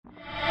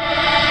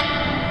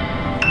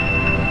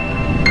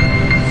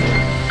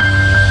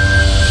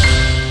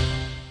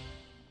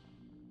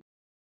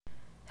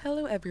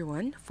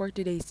everyone, for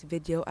today's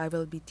video I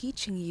will be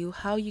teaching you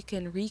how you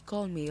can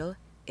recall mail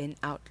in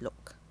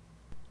Outlook.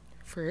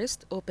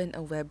 First, open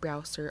a web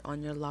browser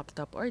on your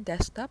laptop or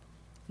desktop,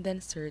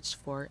 then search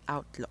for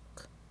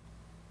Outlook.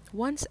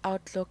 Once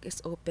Outlook is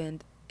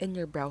opened in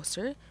your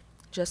browser,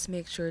 just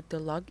make sure to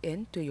log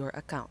in to your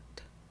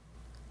account.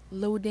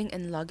 Loading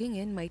and logging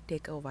in might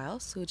take a while,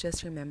 so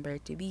just remember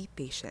to be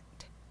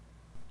patient.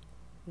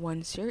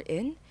 Once you're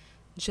in,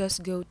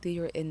 just go to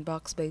your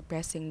inbox by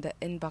pressing the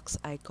inbox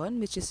icon,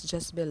 which is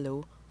just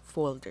below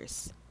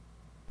folders.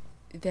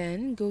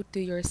 Then go to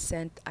your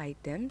sent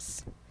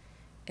items,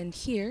 and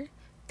here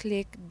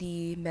click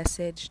the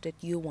message that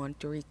you want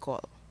to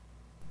recall.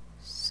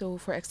 So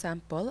for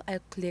example,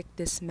 I'll click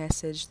this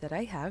message that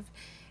I have,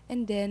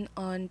 and then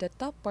on the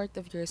top part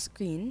of your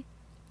screen,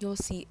 you'll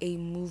see a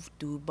move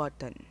to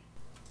button.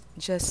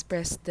 Just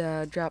press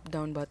the drop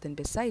down button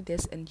beside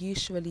this, and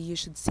usually you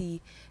should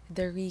see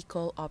the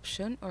recall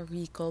option or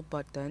recall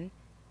button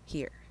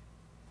here.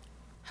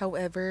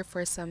 However,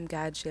 for some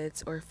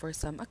gadgets or for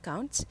some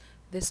accounts,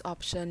 this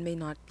option may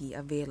not be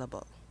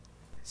available.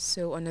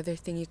 So another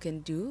thing you can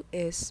do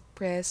is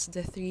press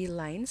the three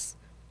lines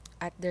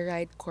at the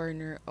right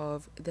corner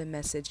of the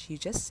message you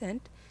just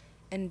sent,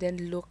 and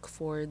then look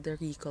for the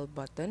recall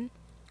button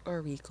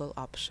or recall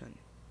option.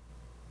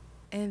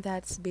 And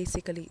that's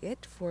basically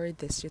it for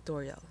this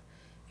tutorial.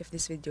 If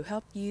this video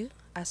helped you,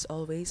 as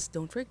always,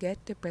 don't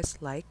forget to press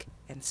like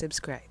and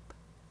subscribe.